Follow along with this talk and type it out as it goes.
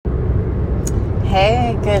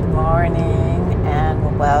Hey, good morning,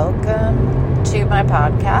 and welcome to my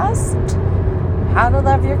podcast, How to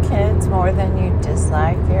Love Your Kids More Than You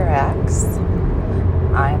Dislike Your Ex.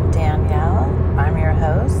 I'm Danielle. I'm your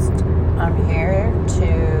host. I'm here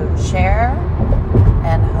to share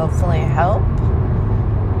and hopefully help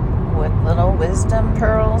with little wisdom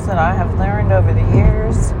pearls that I have learned over the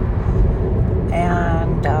years.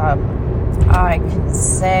 And I can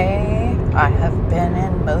say I have been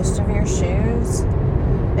in most of your shoes,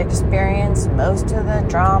 experienced most of the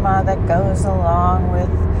drama that goes along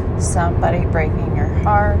with somebody breaking your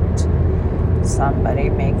heart, somebody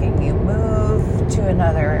making you move to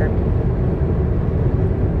another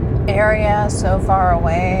area so far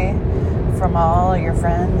away from all your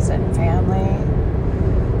friends and family,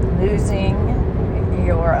 losing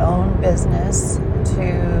your own business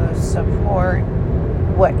to support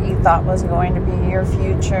what you thought was going to be your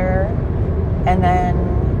future, and then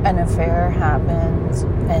an affair happens,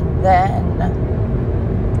 and then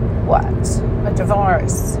what? A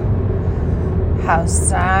divorce. How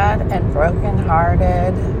sad and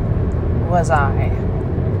brokenhearted was I?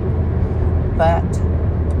 But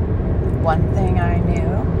one thing I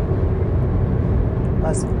knew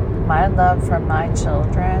was my love for my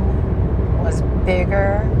children was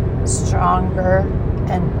bigger, stronger,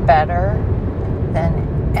 and better than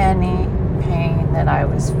any pain that I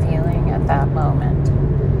was feeling at that moment.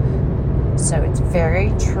 So it's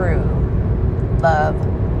very true. Love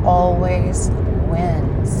always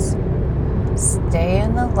wins. Stay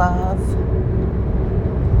in the love.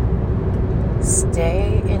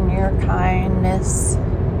 Stay in your kindness.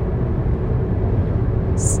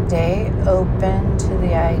 Stay open to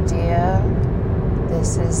the idea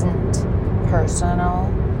this isn't personal.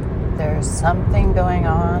 There's something going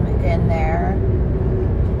on in there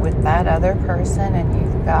with that other person, and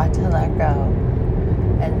you've got to let go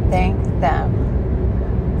and thank them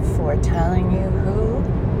for telling you who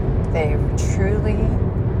they truly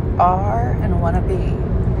are and want to be,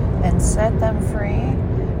 and set them free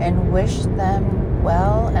and wish them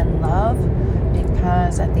well and love,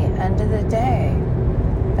 because at the end of the day,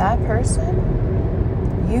 that person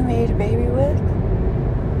you made a baby with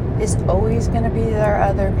is always going to be their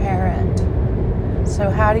other parent. So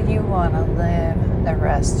how do you want to live the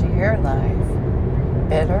rest of your life?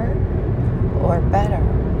 Bitter or better?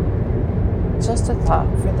 Just a thought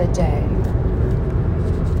for the day.